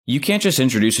You can't just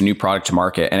introduce a new product to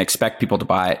market and expect people to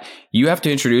buy it. You have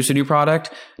to introduce a new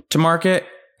product to market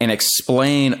and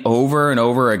explain over and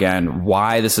over again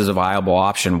why this is a viable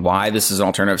option, why this is an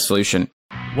alternative solution.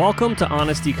 Welcome to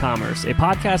Honest E-commerce, a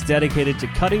podcast dedicated to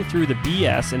cutting through the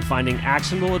BS and finding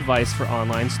actionable advice for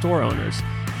online store owners.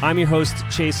 I'm your host,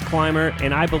 Chase Clymer,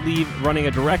 and I believe running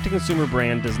a direct-to-consumer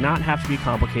brand does not have to be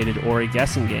complicated or a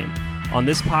guessing game. On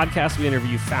this podcast, we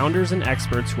interview founders and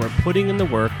experts who are putting in the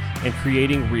work and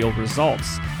creating real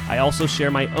results. I also share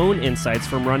my own insights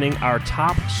from running our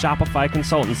top Shopify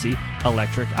consultancy,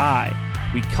 Electric Eye.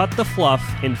 We cut the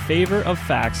fluff in favor of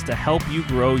facts to help you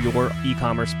grow your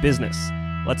e-commerce business.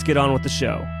 Let's get on with the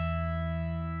show.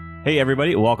 Hey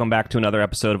everybody, welcome back to another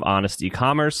episode of Honest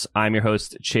E-commerce. I'm your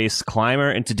host, Chase Clymer,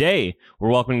 and today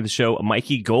we're welcoming to the show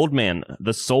Mikey Goldman,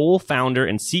 the sole founder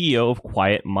and CEO of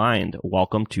Quiet Mind.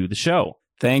 Welcome to the show.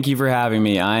 Thank you for having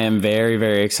me. I am very,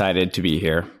 very excited to be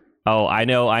here. Oh, I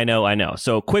know.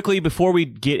 So quickly, before we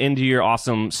get into your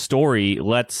awesome story,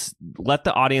 let's let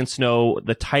the audience know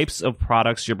the types of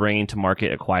products you're bringing to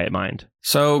market at Quiet Mind.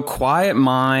 So Quiet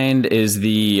Mind is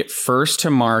the first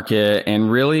to market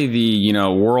and really the,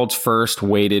 world's first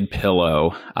weighted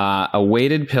pillow. A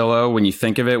weighted pillow, when you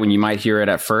think of it, when you might hear it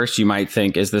at first, you might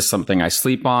think, is this something I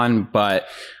sleep on? But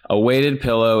a weighted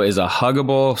pillow is a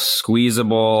huggable,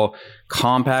 squeezable,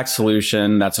 compact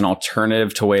solution that's an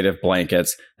alternative to weighted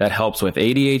blankets that helps with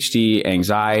ADHD,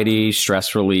 anxiety,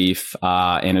 stress relief,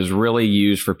 and is really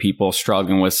used for people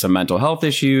struggling with some mental health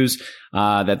issues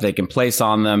that they can place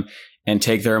on them and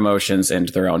take their emotions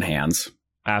into their own hands.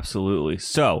 Absolutely.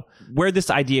 So where'd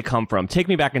this idea come from? Take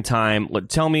me back in time.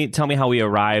 Tell me how we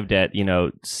arrived at,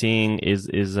 seeing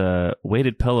is a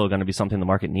weighted pillow going to be something the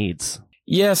market needs?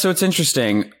 Yeah, so it's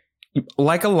interesting.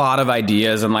 Like a lot of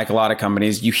ideas and like a lot of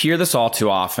companies, you hear this all too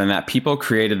often that people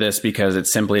created this because it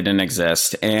simply didn't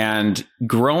exist. And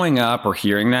growing up or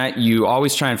hearing that, you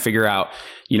always try and figure out,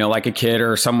 like a kid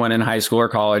or someone in high school or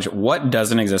college, what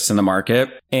doesn't exist in the market.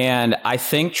 And I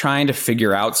think trying to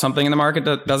figure out something in the market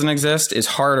that doesn't exist is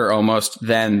harder almost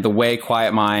than the way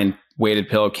Quiet Mind weighted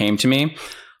pillow came to me.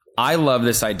 I love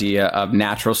this idea of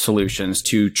natural solutions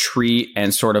to treat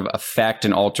and sort of affect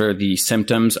and alter the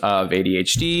symptoms of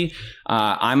ADHD.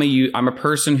 I'm a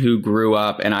person who grew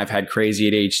up and I've had crazy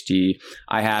ADHD.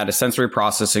 I had a sensory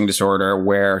processing disorder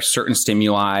where certain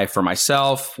stimuli for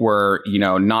myself were,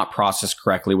 not processed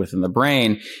correctly within the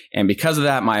brain. And because of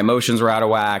that, my emotions were out of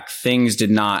whack. Things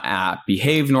did not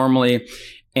behave normally.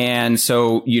 And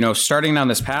so, starting down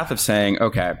this path of saying,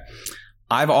 okay,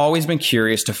 I've always been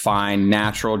curious to find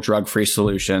natural drug-free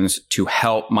solutions to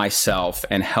help myself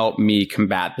and help me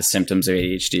combat the symptoms of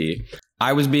ADHD.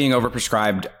 I was being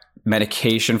overprescribed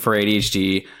medication for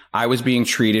ADHD. I was being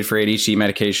treated for ADHD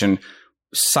medication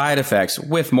side effects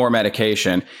with more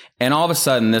medication. And all of a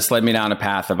sudden, this led me down a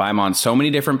path of I'm on so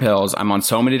many different pills. I'm on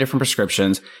so many different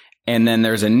prescriptions. And then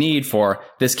there's a need for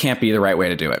this can't be the right way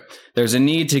to do it. There's a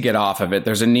need to get off of it.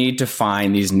 There's a need to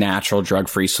find these natural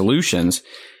drug-free solutions.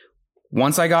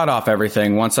 Once I got off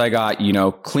everything, once I got,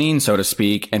 clean, so to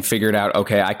speak, and figured out,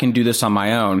 okay, I can do this on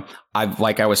my own.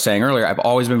 Like I was saying earlier, I've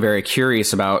always been very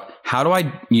curious about how do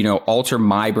I, alter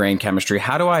my brain chemistry?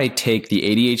 How do I take the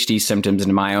ADHD symptoms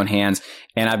into my own hands?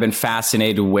 And I've been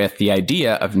fascinated with the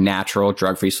idea of natural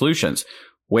drug-free solutions.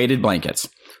 Weighted blankets.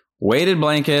 Weighted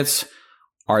blankets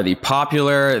are the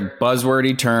popular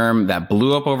buzzwordy term that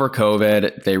blew up over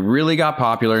COVID. They really got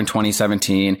popular in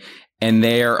 2017. And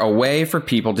they are a way for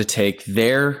people to take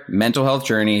their mental health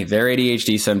journey, their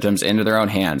ADHD symptoms into their own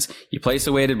hands. You place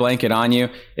a weighted blanket on you,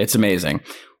 it's amazing.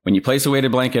 When you place a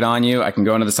weighted blanket on you, I can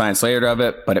go into the science later of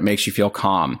it, but it makes you feel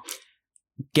calm.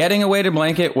 Getting a weighted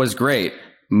blanket was great.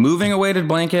 Moving a weighted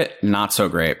blanket, not so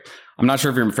great. I'm not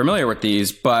sure if you're familiar with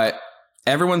these, but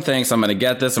everyone thinks I'm going to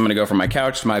get this. I'm going to go from my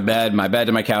couch to my bed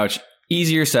to my couch.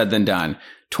 Easier said than done.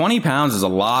 20 pounds is a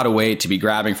lot of weight to be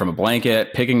grabbing from a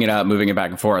blanket, picking it up, moving it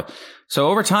back and forth. So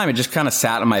over time, it just kind of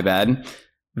sat on my bed.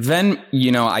 Then,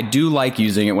 I do like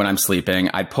using it when I'm sleeping.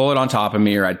 I'd pull it on top of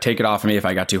me or I'd take it off of me if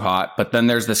I got too hot. But then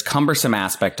there's this cumbersome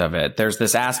aspect of it. There's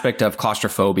this aspect of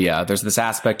claustrophobia. There's this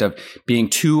aspect of being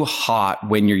too hot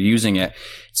when you're using it.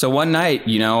 So one night,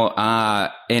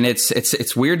 and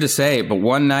it's weird to say, but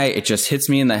one night it just hits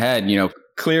me in the head,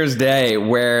 clear as day,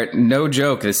 where no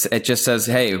joke, it just says,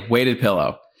 hey, weighted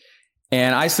pillow.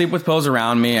 And I sleep with pillows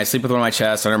around me. I sleep with one on my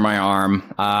chest, under my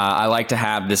arm. I like to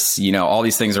have this, all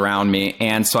these things around me.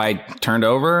 And so I turned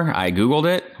over, I Googled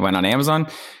it, went on Amazon,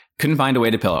 couldn't find a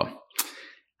weighted pillow.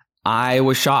 I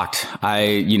was shocked.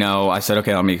 I said,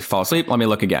 okay, let me fall asleep. Let me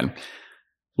look again.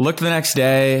 Looked the next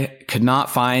day, could not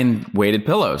find weighted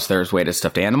pillows. There's weighted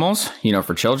stuffed animals,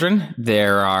 for children.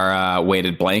 There are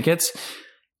weighted blankets.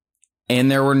 And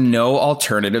there were no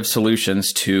alternative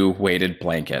solutions to weighted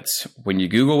blankets. When you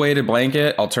Google weighted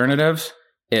blanket alternatives,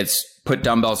 it's put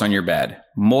dumbbells on your bed,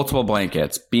 multiple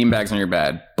blankets, beanbags on your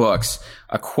bed, books,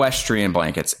 equestrian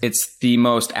blankets. It's the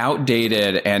most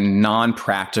outdated and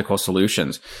non-practical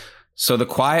solutions. So the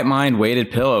Quiet Mind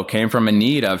weighted pillow came from a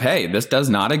need of, hey, this does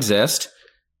not exist.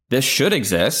 This should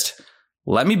exist.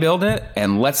 Let me build it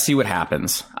and let's see what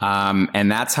happens. And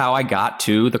that's how I got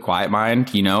to the Quiet Mind,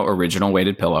 original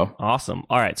weighted pillow. Awesome.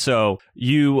 All right. So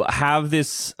you have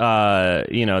this,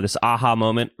 this aha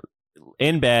moment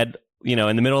in bed, in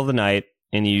the middle of the night,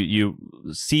 and you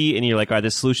see and you're like, all right,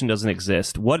 this solution doesn't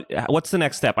exist. What's the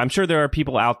next step? I'm sure there are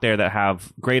people out there that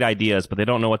have great ideas, but they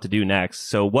don't know what to do next.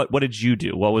 So what did you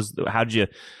do?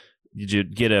 Did you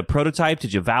get a prototype?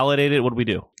 Did you validate it? What did we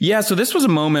do? Yeah, so this was a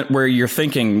moment where you're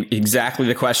thinking exactly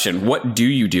the question. What do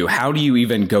you do? How do you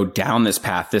even go down this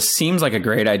path? This seems like a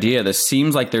great idea. This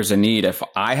seems like there's a need. If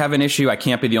I have an issue, I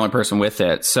can't be the only person with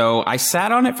it. So I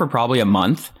sat on it for probably a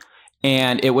month.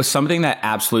 And it was something that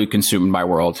absolutely consumed my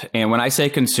world. And when I say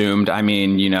consumed, I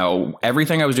mean,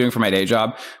 everything I was doing for my day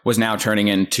job was now turning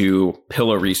into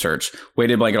pillow research,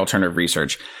 weighted blanket alternative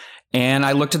research. And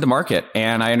I looked at the market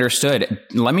and I understood,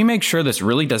 let me make sure this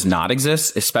really does not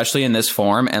exist, especially in this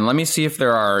form. And let me see if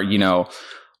there are,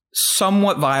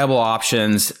 somewhat viable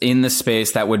options in the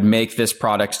space that would make this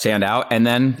product stand out. And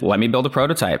then let me build a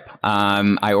prototype.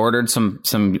 I ordered some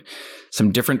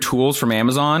different tools from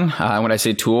Amazon. When I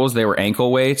say tools, they were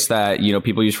ankle weights that,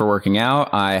 people use for working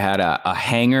out. I had a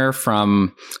hanger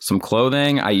from some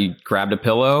clothing. I grabbed a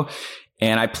pillow.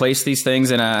 And I placed these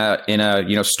things in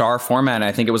a star format. And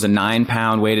I think it was a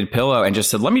 9-pound weighted pillow, and just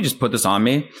said, let me just put this on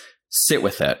me, sit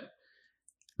with it.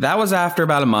 That was after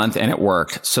about a month, and it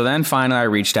worked. So then finally I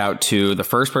reached out to the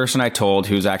first person I told,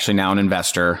 who's actually now an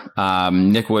investor,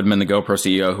 Nick Woodman, the GoPro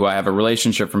CEO, who I have a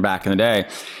relationship from back in the day.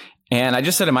 And I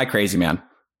just said, am I crazy, man?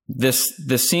 This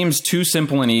seems too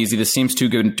simple and easy. This seems too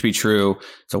good to be true.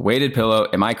 It's a weighted pillow.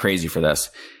 Am I crazy for this?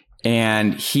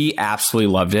 And he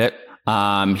absolutely loved it.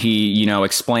 He,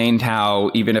 explained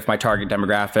how even if my target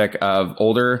demographic of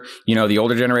older, the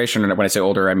older generation, and when I say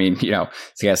older, I mean,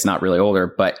 it's not really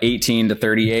older, but 18 to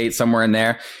 38, somewhere in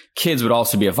there, kids would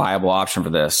also be a viable option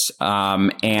for this.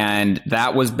 And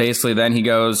that was basically, then he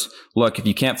goes, look, if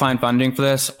you can't find funding for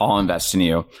this, I'll invest in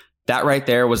you. That right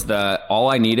there was all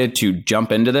I needed to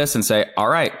jump into this and say, all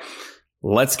right,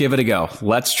 let's give it a go.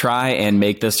 Let's try and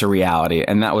make this a reality.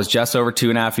 And that was just over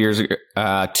 2.5 years ago,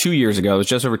 2 years ago. It was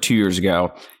just over 2 years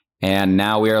ago. And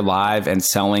now we are live and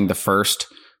selling the first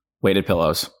weighted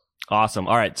pillows. Awesome.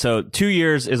 All right. So 2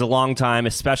 years is a long time,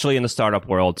 especially in the startup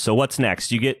world. So what's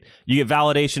next? You get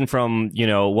validation from,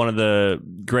 one of the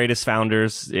greatest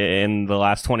founders in the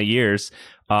last 20 years.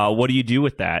 What do you do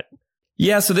with that?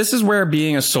 Yeah, so this is where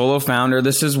being a solo founder,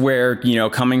 this is where,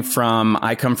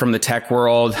 I come from the tech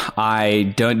world.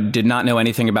 I did not know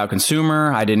anything about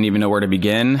consumer. I didn't even know where to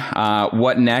begin.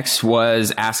 What next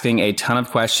was asking a ton of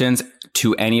questions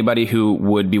to anybody who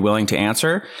would be willing to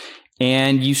answer.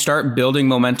 And you start building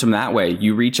momentum that way.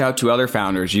 You reach out to other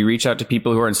founders. You reach out to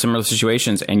people who are in similar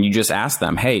situations, and you just ask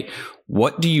them, hey,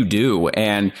 what do you do?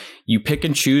 And you pick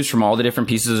and choose from all the different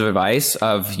pieces of advice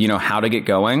of, how to get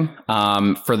going.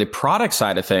 For the product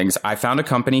side of things, I found a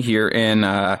company here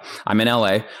I'm in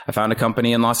LA. I found a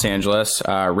company in Los Angeles,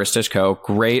 Ristish Co.,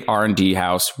 great R&D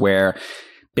house, where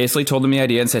basically told them the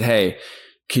idea and said, hey,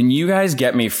 can you guys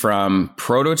get me from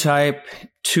prototype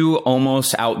to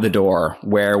almost out the door,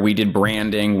 where we did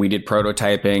branding, we did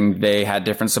prototyping, they had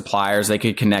different suppliers they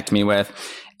could connect me with.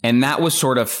 And that was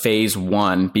sort of phase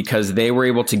one, because they were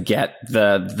able to get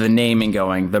the naming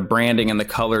going, the branding and the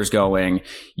colors going.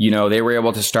 They were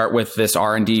able to start with this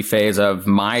R&D phase of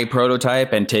my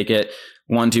prototype and take it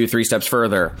 1, 2, 3 steps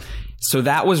further. So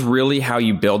that was really how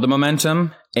you build the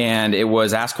momentum. And it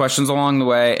was ask questions along the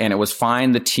way, and it was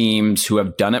find the teams who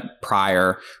have done it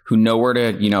prior, who know where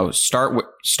to,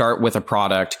 start with a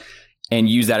product and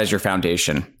use that as your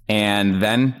foundation. And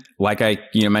then, like I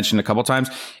mentioned a couple times,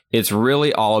 it's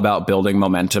really all about building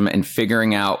momentum and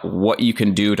figuring out what you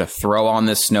can do to throw on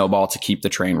this snowball to keep the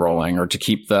train rolling, or to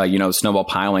keep the snowball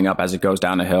piling up as it goes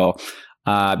down a hill.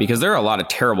 Because there are a lot of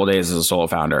terrible days as a solo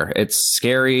founder. It's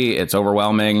scary. It's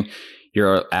overwhelming.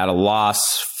 You're at a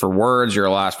loss for words. You're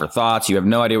at a loss for thoughts. You have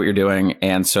no idea what you're doing.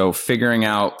 And so figuring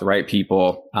out the right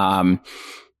people,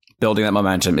 building that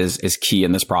momentum is key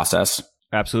in this process.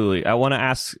 Absolutely. I want to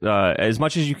ask, as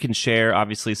much as you can share,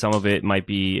 obviously some of it might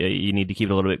be, you need to keep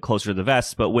it a little bit closer to the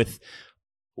vest, but with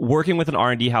working with an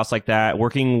R&D house like that,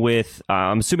 working with,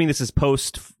 I'm assuming this is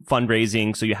post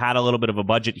fundraising, so you had a little bit of a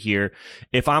budget here.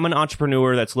 If I'm an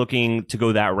entrepreneur that's looking to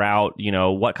go that route,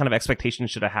 what kind of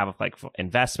expectations should I have of like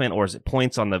investment, or is it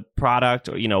points on the product,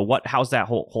 or how's that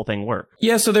whole thing work?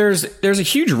 Yeah, so there's a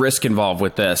huge risk involved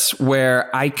with this,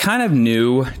 where I kind of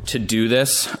knew to do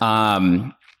this.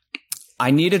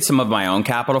 I needed some of my own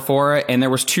capital for it, and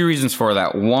there was two reasons for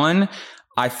that. One,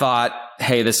 I thought,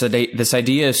 hey, this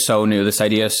idea is so new, this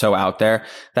idea is so out there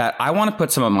that I want to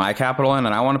put some of my capital in,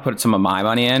 and I want to put some of my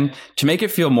money in to make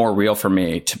it feel more real for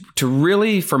me, to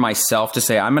really, for myself, to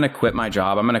say, I'm going to quit my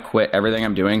job, I'm going to quit everything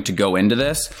I'm doing to go into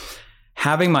this.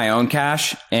 Having my own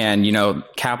cash and,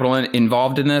 capital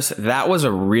involved in this, that was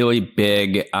a really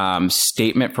big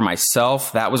statement for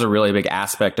myself. That was a really big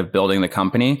aspect of building the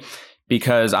company,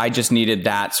 because I just needed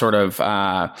that sort of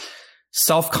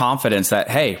self-confidence that,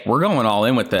 hey, we're going all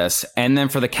in with this. And then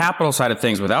for the capital side of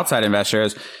things with outside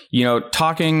investors,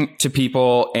 talking to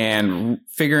people and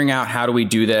figuring out how do we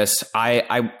do this.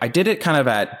 I did it kind of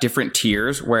at different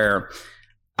tiers, where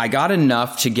I got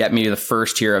enough to get me to the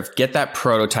first tier of get that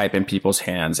prototype in people's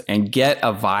hands and get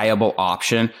a viable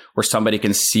option where somebody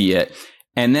can see it.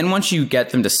 And then once you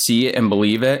get them to see it and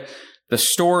believe it, the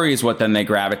story is what then they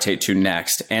gravitate to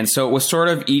next. And so it was sort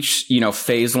of each,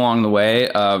 phase along the way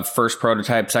of first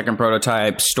prototype, second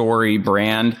prototype, story,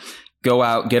 brand, go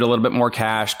out, get a little bit more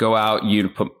cash, go out, you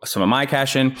put some of my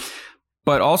cash in.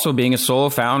 But also being a solo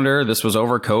founder, this was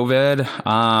over COVID,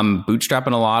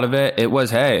 bootstrapping a lot of it. It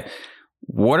was, hey,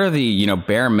 what are the,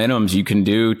 bare minimums you can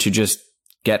do to just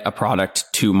get a product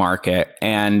to market?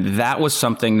 And that was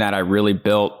something that I really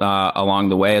built along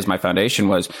the way as my foundation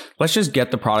was, let's just get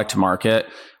the product to market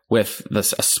with a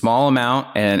small amount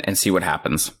and see what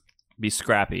happens. Be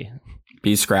scrappy.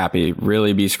 Be scrappy.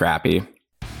 Really be scrappy.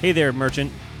 Hey there,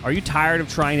 merchant. Are you tired of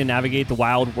trying to navigate the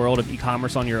wild world of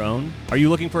e-commerce on your own? Are you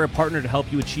looking for a partner to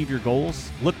help you achieve your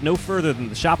goals? Look no further than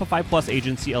the Shopify Plus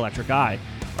agency, Electric Eye.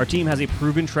 Our team has a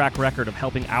proven track record of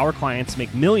helping our clients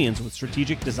make millions with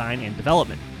strategic design and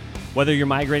development. Whether you're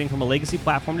migrating from a legacy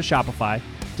platform to Shopify,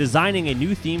 designing a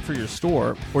new theme for your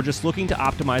store, or just looking to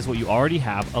optimize what you already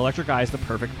have, Electric Eye is the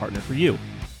perfect partner for you.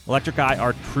 Electric Eye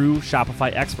are true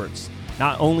Shopify experts.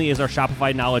 Not only is our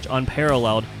Shopify knowledge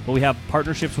unparalleled, but we have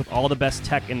partnerships with all the best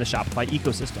tech in the Shopify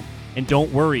ecosystem. And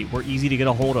don't worry, we're easy to get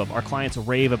a hold of. Our clients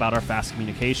rave about our fast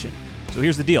communication. So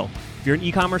here's the deal. If you're an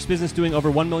e-commerce business doing over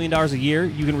 $1 million a year,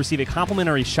 you can receive a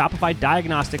complimentary Shopify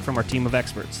diagnostic from our team of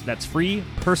experts. That's free,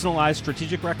 personalized,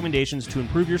 strategic recommendations to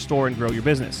improve your store and grow your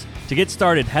business. To get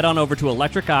started, head on over to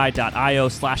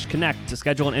electriceye.io/connect to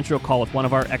schedule an intro call with one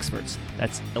of our experts.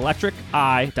 That's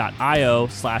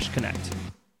electriceye.io/connect.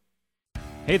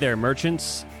 Hey there,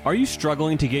 merchants. Are you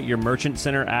struggling to get your Merchant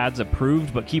Center ads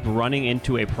approved but keep running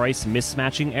into a price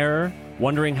mismatching error?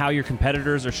 Wondering how your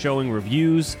competitors are showing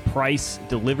reviews, price,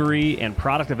 delivery, and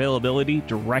product availability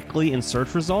directly in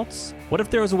search results? What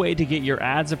if there was a way to get your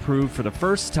ads approved for the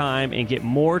first time and get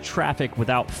more traffic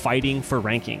without fighting for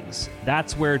rankings?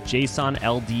 That's where JSON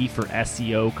LD for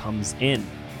SEO comes in.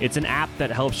 It's an app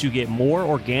that helps you get more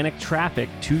organic traffic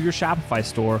to your Shopify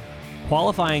store,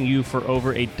 qualifying you for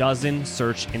over a dozen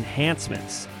search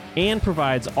enhancements, and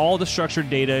provides all the structured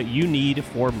data you need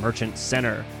for Merchant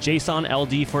Center. JSON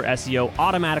LD for SEO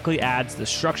automatically adds the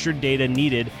structured data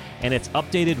needed, and it's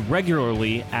updated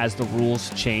regularly as the rules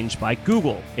change by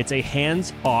Google. It's a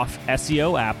hands-off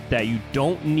SEO app that you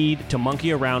don't need to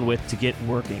monkey around with to get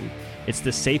working. It's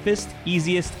the safest,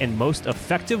 easiest, and most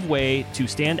effective way to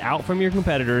stand out from your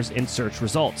competitors in search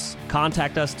results.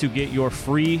 Contact us to get your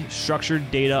free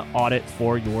structured data audit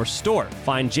for your store.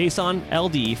 Find JSON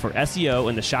LD for SEO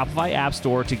in the Shopify App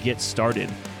Store to get started.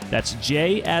 That's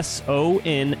JSONLD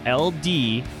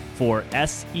for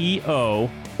SEO,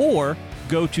 or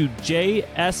go to jsonld.app,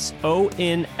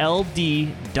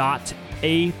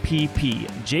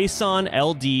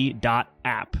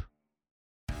 JSONLD.app.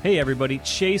 Hey everybody,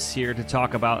 Chase here to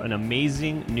talk about an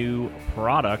amazing new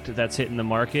product that's hitting the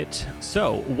market.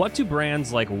 So, what do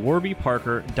brands like Warby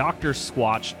Parker, Dr.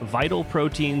 Squatch, Vital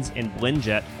Proteins, and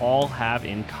Blendjet all have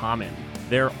in common?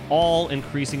 They're all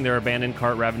increasing their abandoned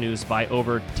cart revenues by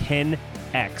over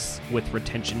 10x with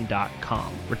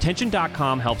Retention.com.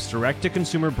 Retention.com helps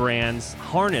direct-to-consumer brands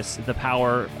harness the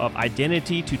power of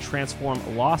identity to transform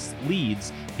lost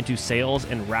leads into sales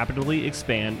and rapidly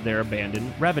expand their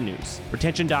abandoned revenues.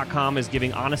 Retention.com is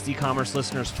giving Honest E-commerce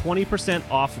listeners 20%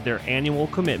 off their annual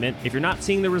commitment. If you're not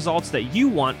seeing the results that you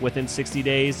want within 60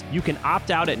 days, you can opt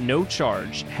out at no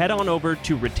charge. Head on over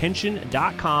to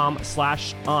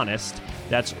retention.com/honest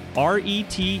That's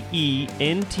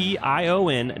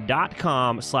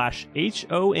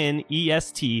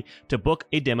RETENTION.com/HONEST to book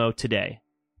a demo today.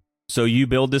 So you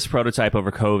build this prototype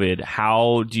over COVID.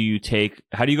 How do you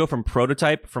go from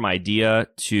prototype, from idea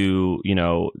to,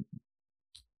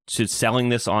 to selling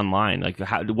this online? Like,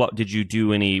 what did you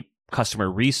do? Any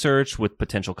customer research with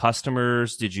potential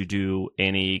customers? Did you do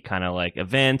any kind of like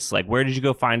events? Like, where did you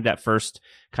go find that first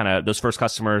those first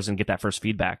customers and get that first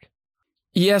feedback?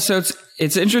 Yeah, so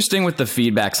it's interesting with the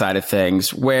feedback side of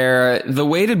things, where the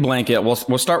weighted blanket, we'll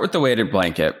start with the weighted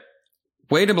blanket.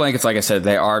 Weighted blankets, like I said,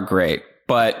 they are great,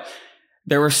 but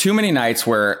there were too many nights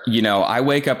where, I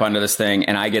wake up under this thing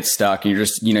and I get stuck, and you're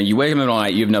just, you wake up in the middle of the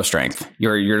night, you have no strength.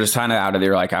 You're just kind of out of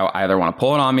there. Like, I either want to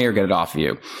pull it on me or get it off of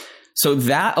you. So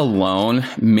that alone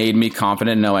made me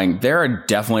confident knowing there are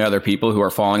definitely other people who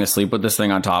are falling asleep with this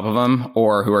thing on top of them,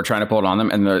 or who are trying to pull it on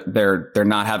them, and they're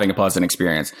not having a pleasant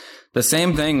experience. The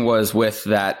same thing was with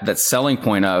that selling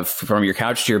point of, from your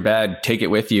couch to your bed, take it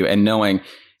with you, and knowing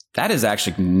that is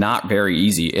actually not very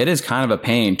easy. It is kind of a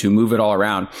pain to move it all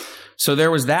around. So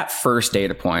there was that first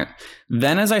data point.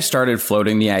 Then as I started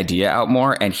floating the idea out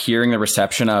more and hearing the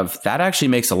reception of, that actually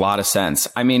makes a lot of sense.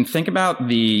 I mean, think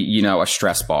about a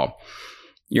stress ball.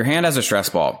 Your hand has a stress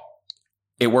ball.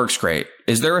 It works great.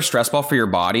 Is there a stress ball for your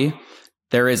body?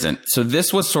 There isn't. So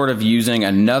this was sort of using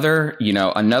another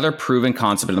proven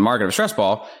concept in the market of a stress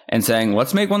ball and saying,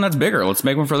 let's make one that's bigger. Let's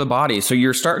make one for the body. So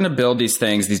you're starting to build these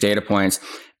things, these data points.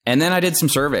 And then I did some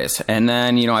surveys, and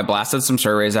then, I blasted some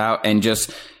surveys out and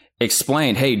just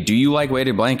explained, hey, do you like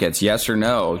weighted blankets? Yes or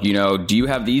no? Do you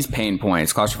have these pain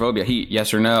points? Claustrophobia, heat,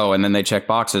 yes or no? And then they check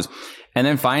boxes. And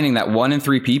then finding that 1 in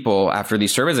 3 people, after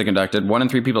these surveys I conducted, 1 in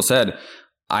 3 people said,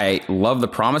 I love the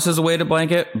promises of weighted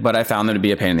blanket, but I found them to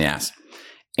be a pain in the ass.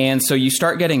 And so you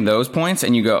start getting those points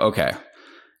and you go, okay,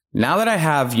 now that I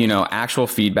have, actual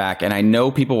feedback and I know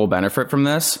people will benefit from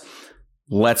this,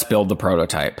 let's build the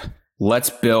prototype. Let's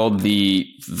build the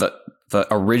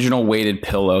original weighted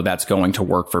pillow that's going to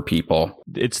work for people.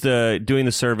 It's doing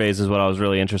the surveys is what I was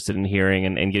really interested in hearing,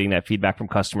 and getting that feedback from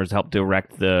customers to help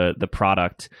direct the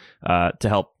product, to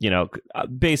help,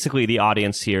 basically the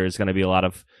audience here is going to be a lot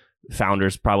of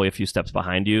founders, probably a few steps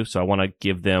behind you. So I want to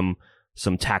give them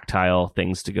some tactile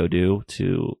things to go do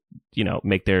to,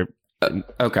 make their,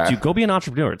 to go be an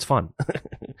entrepreneur. It's fun.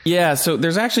 Yeah. So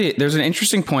there's an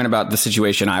interesting point about the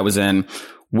situation I was in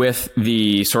with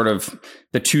the sort of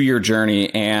the 2-year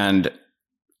journey and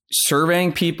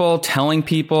surveying people, telling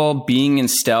people, being in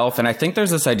stealth. And I think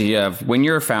there's this idea of, when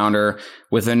you're a founder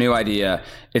with a new idea,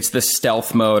 it's the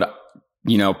stealth mode,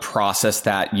 process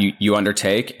that you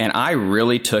undertake. And I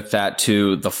really took that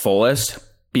to the fullest,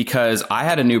 because I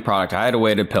had a new product. I had a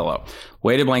weighted pillow.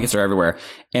 Weighted blankets are everywhere.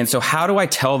 And so how do I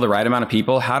tell the right amount of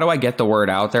people? How do I get the word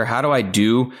out there? How do I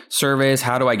do surveys?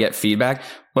 How do I get feedback?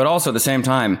 But also at the same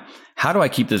time, how do I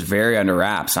keep this very under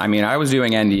wraps? I mean, I was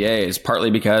doing NDAs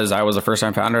partly because I was a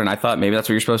first-time founder and I thought maybe that's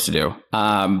what you're supposed to do.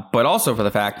 But also for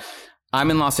the fact I'm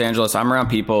in Los Angeles. I'm around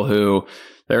people who,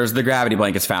 there's the Gravity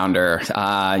Blankets founder.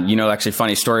 Actually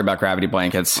funny story about Gravity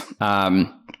Blankets.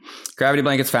 Gravity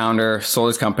Blankets founder sold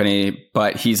his company,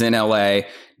 but he's in LA.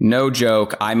 No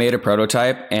joke. I made a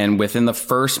prototype, and within the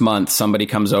first month, somebody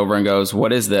comes over and goes,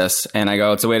 what is this? And I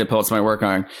go, it's a weighted pillow. It's my work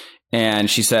on. And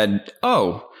she said,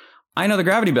 oh, I know the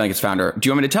Gravity Blankets founder. Do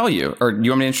you want me to tell you, or do you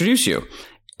want me to introduce you?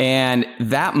 And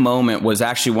that moment was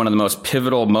actually one of the most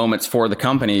pivotal moments for the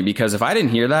company, because if I didn't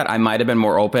hear that, I might have been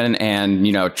more open and,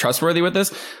 trustworthy with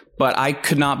this. But I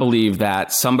could not believe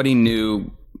that somebody knew,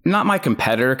 not my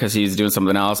competitor, because he's doing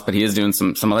something else, but he is doing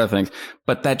some other things.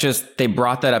 But they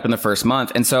brought that up in the first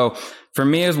month. And so for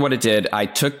me is what it did. I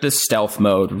took this stealth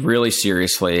mode really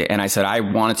seriously. And I said, I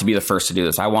wanted to be the first to do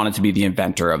this. I wanted to be the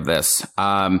inventor of this.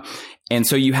 And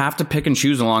so you have to pick and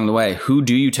choose along the way. Who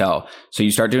do you tell? So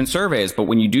you start doing surveys. But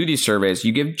when you do these surveys,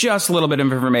 you give just a little bit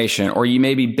of information, or you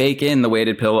maybe bake in the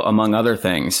weighted pillow among other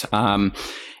things. And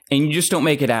you just don't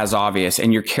make it as obvious.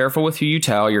 And you're careful with who you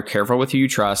tell. You're careful with who you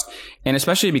trust. And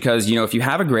especially because, if you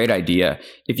have a great idea,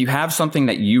 if you have something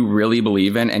that you really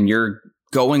believe in and you're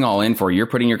going all in for, you're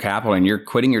putting your capital and you're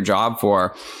quitting your job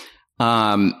for,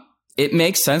 it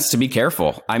makes sense to be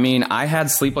careful. I mean, I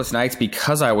had sleepless nights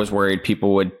because I was worried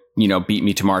people would, beat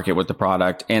me to market with the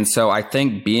product. And so I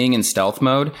think being in stealth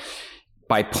mode,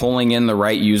 by pulling in the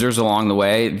right users along the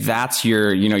way, that's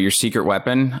your secret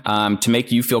weapon, to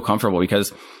make you feel comfortable.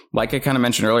 Because like I kind of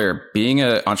mentioned earlier, being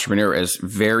an entrepreneur is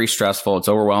very stressful. It's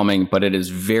overwhelming, but it is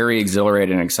very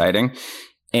exhilarating and exciting.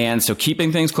 And so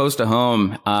keeping things close to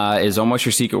home is almost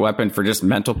your secret weapon for just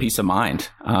mental peace of mind.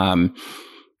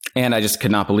 And I just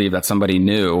could not believe that somebody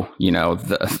knew,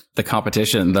 the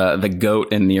competition, the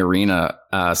goat in the arena,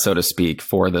 so to speak,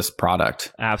 for this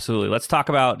product. Absolutely. Let's talk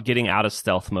about getting out of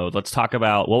stealth mode. Let's talk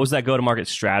about what was that go-to-market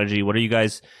strategy? What are you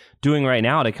guys doing right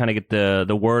now to kind of get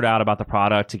the word out about the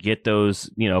product, to get those,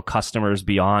 customers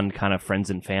beyond kind of friends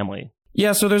and family?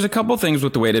 Yeah, so there's a couple things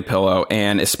with the weighted pillow,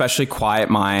 and especially Quiet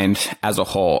Mind as a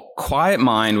whole. Quiet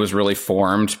Mind was really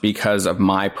formed because of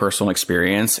my personal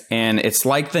experience, and it's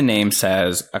like the name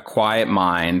says, a quiet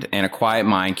mind, and a quiet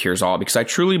mind cures all, because I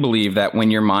truly believe that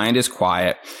when your mind is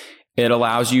quiet, it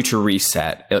allows you to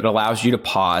reset, it allows you to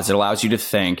pause, it allows you to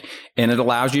think, and it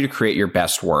allows you to create your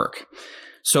best work.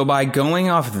 So by going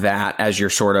off that as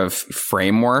your sort of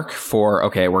framework for,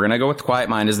 okay, we're going to go with Quiet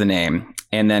Mind as the name.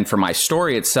 And then for my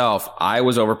story itself, I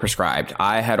was overprescribed.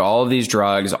 I had all of these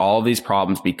drugs, all of these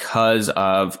problems because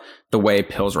of the way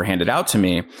pills were handed out to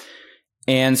me.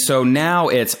 And so now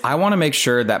I want to make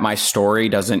sure that my story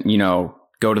doesn't,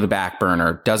 go to the back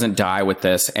burner, doesn't die with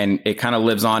this. And it kind of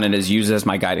lives on and is used as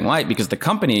my guiding light, because the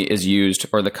company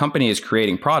is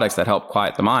creating products that help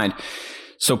quiet the mind.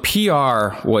 So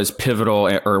PR was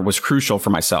pivotal, or was crucial for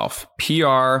myself.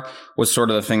 PR was sort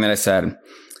of the thing that I said,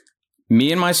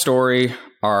 me and my story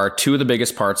are two of the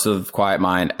biggest parts of Quiet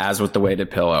Mind, as with the weighted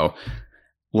pillow.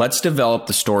 Let's develop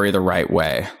the story the right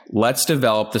way. Let's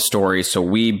develop the story so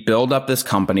we build up this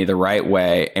company the right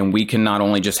way, and we can not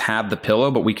only just have the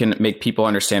pillow, but we can make people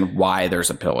understand why there's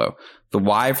a pillow. The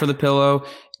why for the pillow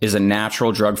is a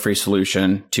natural drug-free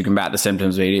solution to combat the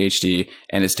symptoms of ADHD,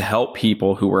 and is to help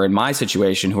people who are in my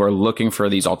situation, who are looking for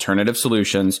these alternative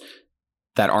solutions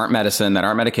that aren't medicine, that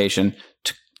aren't medication,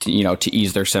 to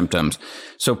ease their symptoms.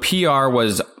 So PR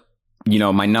was,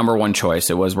 my number one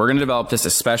choice. It was, we're going to develop this,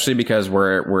 especially because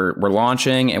we're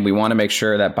launching, and we want to make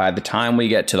sure that by the time we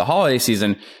get to the holiday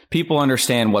season, people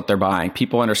understand what they're buying.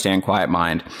 People understand Quiet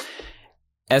Mind.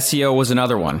 SEO was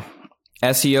another one.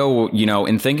 SEO,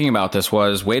 in thinking about this,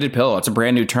 was weighted pillow. It's a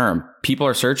brand new term. People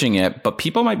are searching it, but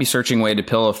people might be searching weighted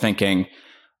pillow thinking,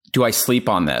 do I sleep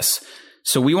on this?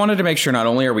 So we wanted to make sure not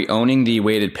only are we owning the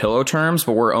weighted pillow terms,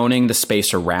 but we're owning the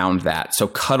space around that. So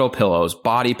cuddle pillows,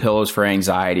 body pillows for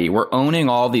anxiety. We're owning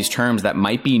all these terms that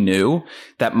might be new,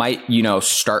 that might,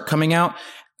 start coming out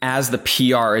as the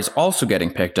PR is also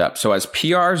getting picked up. So as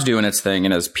PR is doing its thing,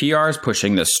 and as PR is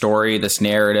pushing this story, this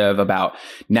narrative about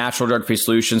natural drug-free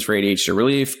solutions for ADHD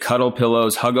relief, cuddle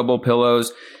pillows, huggable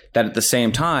pillows, that at the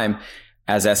same time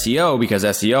as SEO, because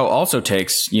SEO also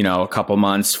takes, a couple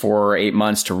months, 4 or 8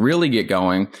 months to really get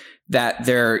going, that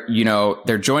they're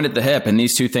joined at the hip, and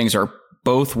these two things are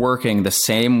both working the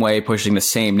same way, pushing the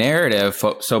same narrative.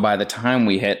 So by the time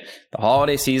we hit the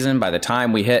holiday season, by the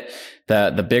time we hit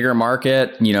the bigger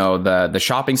market, the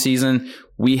shopping season,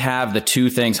 we have the two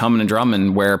things humming and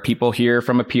drumming, where people hear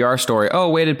from a PR story, oh,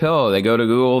 weighted pillow. They go to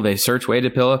Google, they search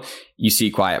weighted pillow, you see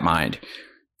Quiet Mind.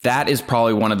 That is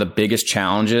probably one of the biggest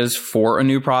challenges for a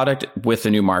new product with a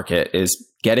new market, is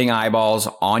getting eyeballs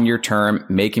on your term,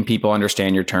 making people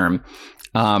understand your term.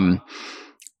 And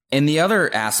the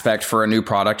other aspect for a new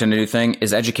product and a new thing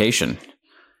is education.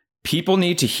 People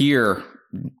need to hear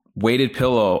weighted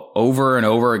pillow over and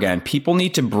over again. People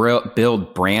need to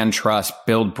build brand trust,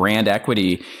 build brand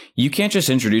equity. You can't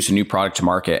just introduce a new product to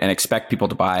market and expect people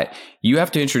to buy it. You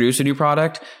have to introduce a new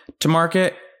product to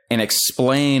market and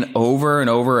explain over and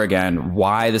over again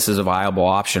why this is a viable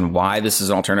option, why this is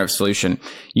an alternative solution.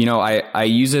 I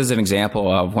use it as an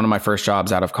example of one of my first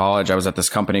jobs out of college. I was at this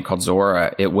company called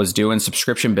Zora. It was doing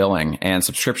subscription billing and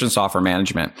subscription software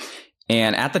management.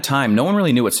 And at the time, no one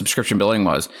really knew what subscription billing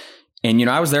was. And,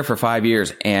 I was there for 5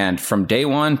 years, and from day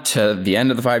one to the end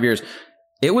of the 5 years,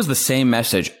 it was the same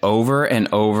message over and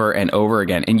over and over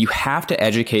again. And you have to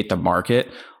educate the market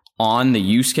on the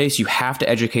use case. You have to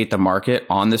educate the market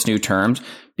on this new terms,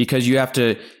 because you have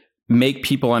to make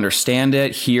people understand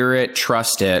it, hear it,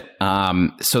 trust it,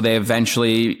 so they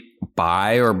eventually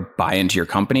buy into your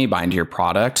company, buy into your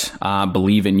product,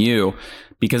 believe in you,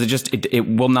 because it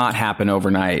will not happen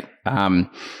overnight.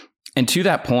 And to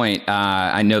that point,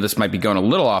 I know this might be going a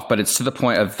little off, but it's to the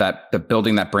point of the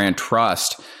building that brand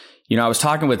trust. I was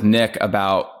talking with Nick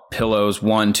about pillows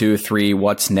 1, 2, 3,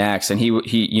 what's next? And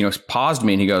he paused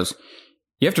me and he goes,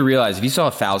 you have to realize, if you sell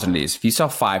 1,000 of these, if you sell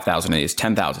 5,000 of these,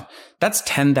 10,000, that's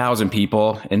 10,000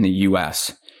 people in the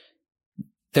US.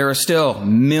 There are still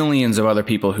millions of other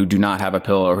people who do not have a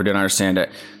pillow or who don't understand it.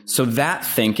 So that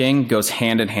thinking goes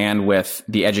hand in hand with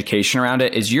the education around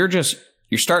it. Is you're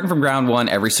starting from ground one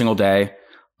every single day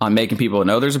on making people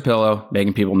know there's a pillow,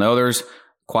 making people know there's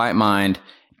Quiet Mind.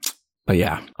 But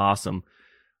yeah. Awesome.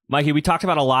 Mikey, we talked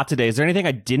about a lot today. Is there anything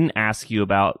I didn't ask you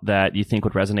about that you think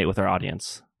would resonate with our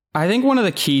audience? I think one of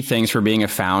the key things for being a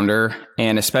founder,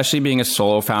 and especially being a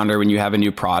solo founder when you have a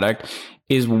new product,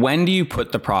 is when do you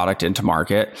put the product into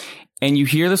market? And you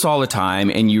hear this all the time,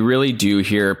 and you really do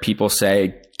hear people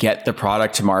say, get the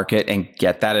product to market and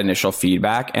get that initial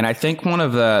feedback. And I think one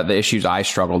of the issues I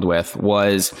struggled with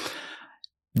was,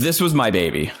 this was my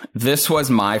baby. This was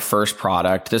my first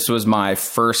product. This was my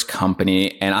first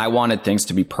company, and I wanted things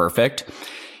to be perfect.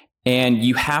 And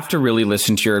you have to really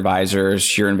listen to your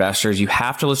advisors, your investors. You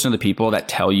have to listen to the people that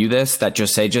tell you this, that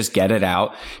just say, just get it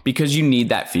out, because you need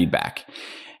that feedback.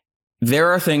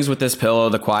 There are things with this pillow,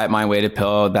 the Quiet Mind weighted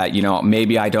pillow, that,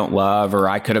 maybe I don't love, or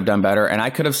I could have done better. And I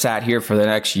could have sat here for the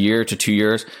next year to 2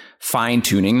 years, fine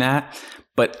tuning that.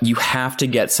 But you have to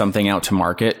get something out to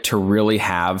market to really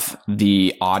have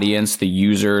the audience, the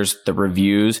users, the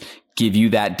reviews give you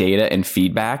that data and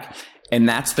feedback. And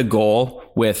that's the goal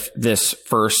with this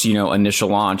first, initial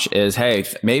launch is, hey,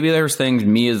 maybe there's things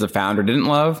me as a founder didn't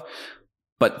love,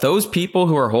 but those people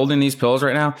who are holding these pillows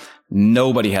right now,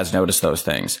 nobody has noticed those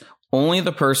things. Only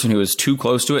the person who is too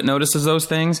close to it notices those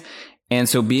things. And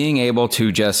so being able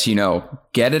to just,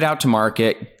 get it out to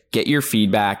market, get your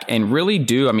feedback, and really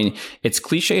do, it's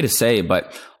cliche to say,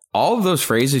 but all of those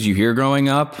phrases you hear growing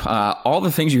up, all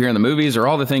the things you hear in the movies, or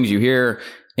all the things you hear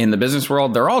in the business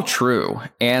world, they're all true.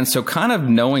 And so kind of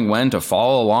knowing when to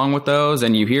follow along with those,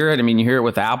 and you hear it, you hear it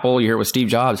with Apple, you hear it with Steve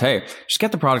Jobs, hey, just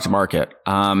get the product to market.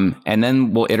 And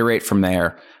then we'll iterate from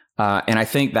there. And I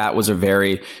think that was a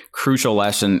very crucial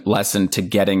lesson to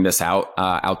getting this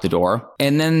out the door.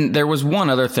 And then there was one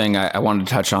other thing I wanted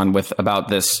to touch on about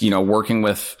this, working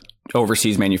with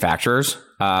overseas manufacturers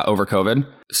over COVID.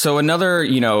 So another,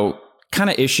 kind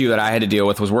of issue that I had to deal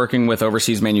with was working with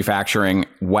overseas manufacturing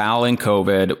while in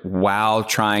COVID, while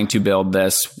trying to build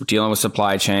this, dealing with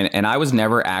supply chain. And I was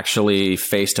never actually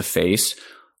face to face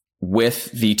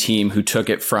with the team who took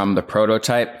it from the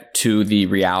prototype to the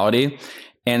reality.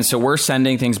 And so we're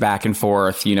sending things back and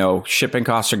forth. Shipping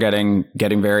costs are getting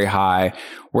very high.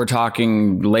 We're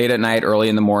talking late at night, early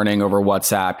in the morning over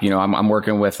WhatsApp. I'm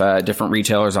working with different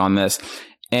retailers on this,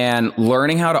 and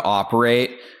learning how to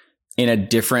operate in a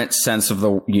different sense of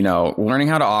learning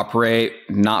how to operate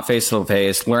not face to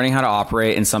face, learning how to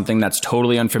operate in something that's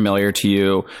totally unfamiliar to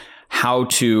you, how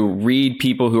to read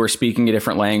people who are speaking a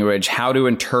different language, how to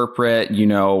interpret,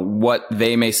 what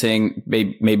they may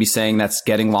be saying that's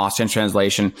getting lost in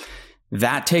translation.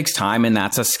 That takes time, and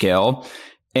that's a skill.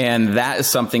 And that is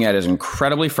something that is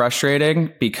incredibly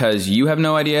frustrating, because you have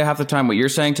no idea half the time what you're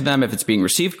saying to them, if it's being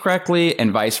received correctly,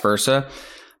 and vice versa.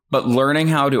 But learning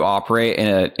how to operate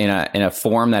in a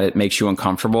form that it makes you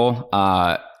uncomfortable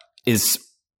is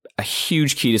a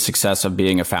huge key to success of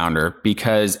being a founder,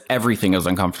 because everything is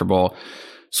uncomfortable.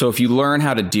 So if you learn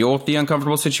how to deal with the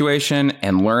uncomfortable situation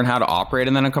and learn how to operate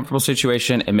in that uncomfortable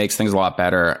situation, it makes things a lot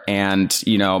better. And,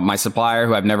 my supplier,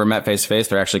 who I've never met face to face,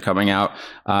 they're actually coming out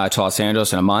to Los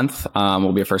Angeles in a month.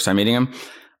 Will be a first time meeting him.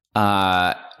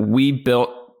 We built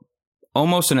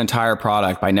almost an entire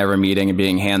product by never meeting and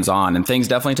being hands-on, and things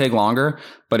definitely take longer,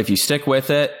 but if you stick with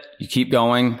it, you keep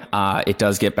going, it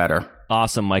does get better.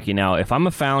 Awesome, Mikey. Now, if I'm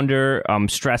a founder, I'm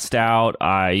stressed out,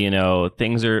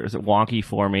 things are wonky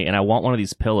for me, and I want one of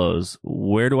these pillows,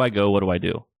 where do I go? What do I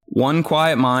do?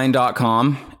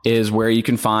 OneQuietMind.com is where you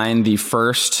can find the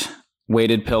first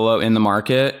weighted pillow in the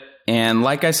market. And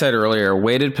like I said earlier,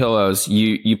 weighted pillows,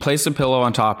 you place a pillow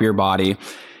on top of your body.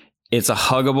 It's a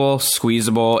huggable,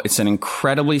 squeezable. It's an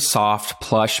incredibly soft,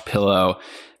 plush pillow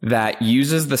that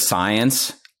uses the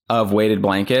science of weighted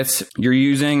blankets. You're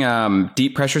using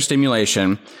deep pressure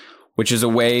stimulation, which is a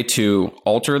way to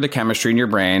alter the chemistry in your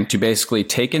brain to basically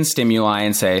take in stimuli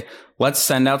and say, let's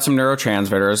send out some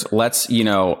neurotransmitters. Let's,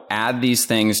 add these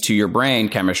things to your brain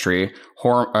chemistry,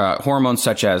 hormones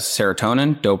such as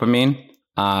serotonin, dopamine,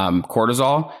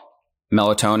 cortisol,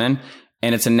 melatonin.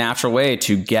 And it's a natural way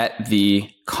to get the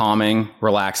calming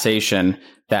relaxation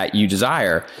that you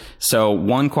desire. So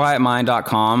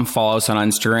OneQuietMind.com, follow us on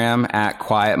Instagram at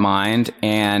QuietMind,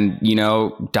 and,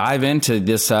 dive into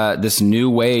this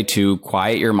new way to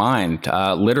quiet your mind.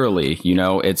 Literally,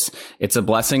 it's a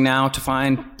blessing now to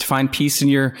find peace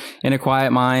in a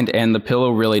quiet mind. And the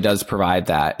pillow really does provide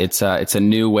that. It's a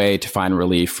new way to find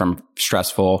relief from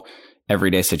stressful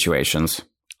everyday situations.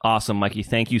 Awesome, Mikey.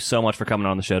 Thank you so much for coming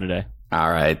on the show today. All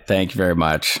right. Thank you very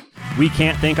much. We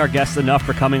can't thank our guests enough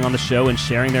for coming on the show and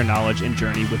sharing their knowledge and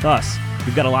journey with us.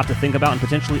 We've got a lot to think about and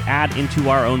potentially add into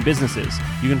our own businesses.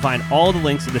 You can find all the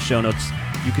links in the show notes.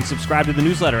 You can subscribe to the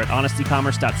newsletter at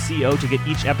honestycommerce.co to get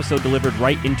each episode delivered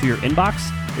right into your inbox.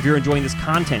 If you're enjoying this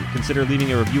content, consider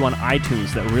leaving a review on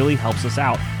iTunes. That really helps us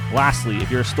out. Lastly, if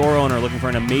you're a store owner looking for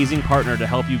an amazing partner to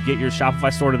help you get your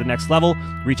Shopify store to the next level,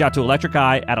 reach out to Electric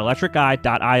Eye at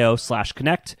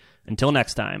electriceye.io/connect. Until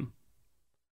next time.